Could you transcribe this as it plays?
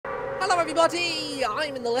Hello everybody,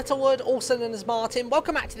 I'm InTheLittleWood, also known as Martin.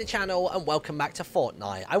 Welcome back to the channel and welcome back to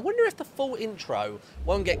Fortnite. I wonder if the full intro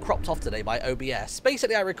won't get cropped off today by OBS.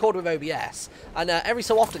 Basically, I record with OBS and every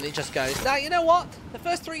so often it just goes, now you know what, the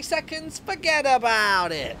first 3 seconds, forget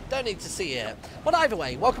about it. Don't need to see it. But either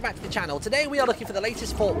way, welcome back to the channel. Today we are looking for the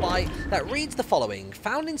latest Fortbyte that reads the following: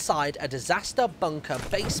 found inside a disaster bunker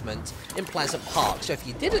basement in Pleasant Park. So if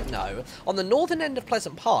you didn't know, on the northern end of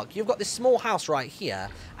Pleasant Park, you've got this small house right here,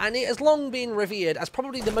 and it has long been revered as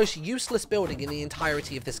probably the most useless building in the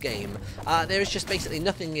entirety of this game. There is just basically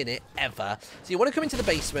nothing in it, ever. So you want to come into the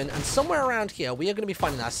basement, and somewhere around here, we are going to be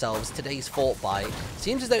finding ourselves today's Fortbyte.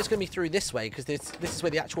 Seems as though it's going to be through this way, because this is where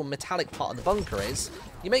the actual metallic part of the bunker is.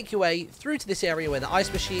 You make your way through to this area where the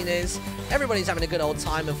ice machine is. Everybody's having a good old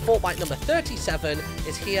time, and Fortbyte number 37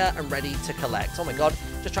 is here and ready to collect. Oh my god,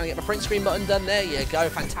 just trying to get my print screen button done. There you go,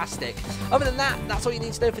 fantastic. Other than that, that's all you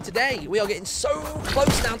need to know for today. We are getting so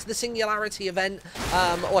close now to the Singularity event,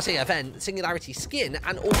 or I say event, Singularity skin,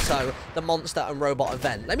 and also the monster and robot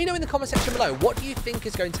event. Let me know in the comment section below, what do you think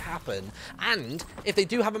is going to happen? And if they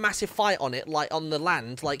do have a massive fight on it, like on the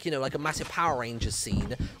land, like, you know, like a massive Power Rangers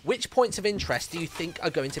scene, which points of interest do you think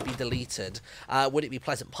are going to be deleted? Would it be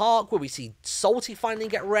Pleasant Park? Will we see Salty finally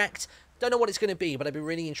get wrecked? Don't know what it's going to be, but I'd be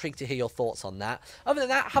really intrigued to hear your thoughts on that. Other than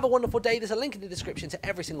that, have a wonderful day. There's a link in the description to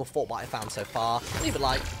every single Fortbyte I found so far. Leave a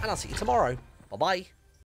like, and I'll see you tomorrow. Bye-bye.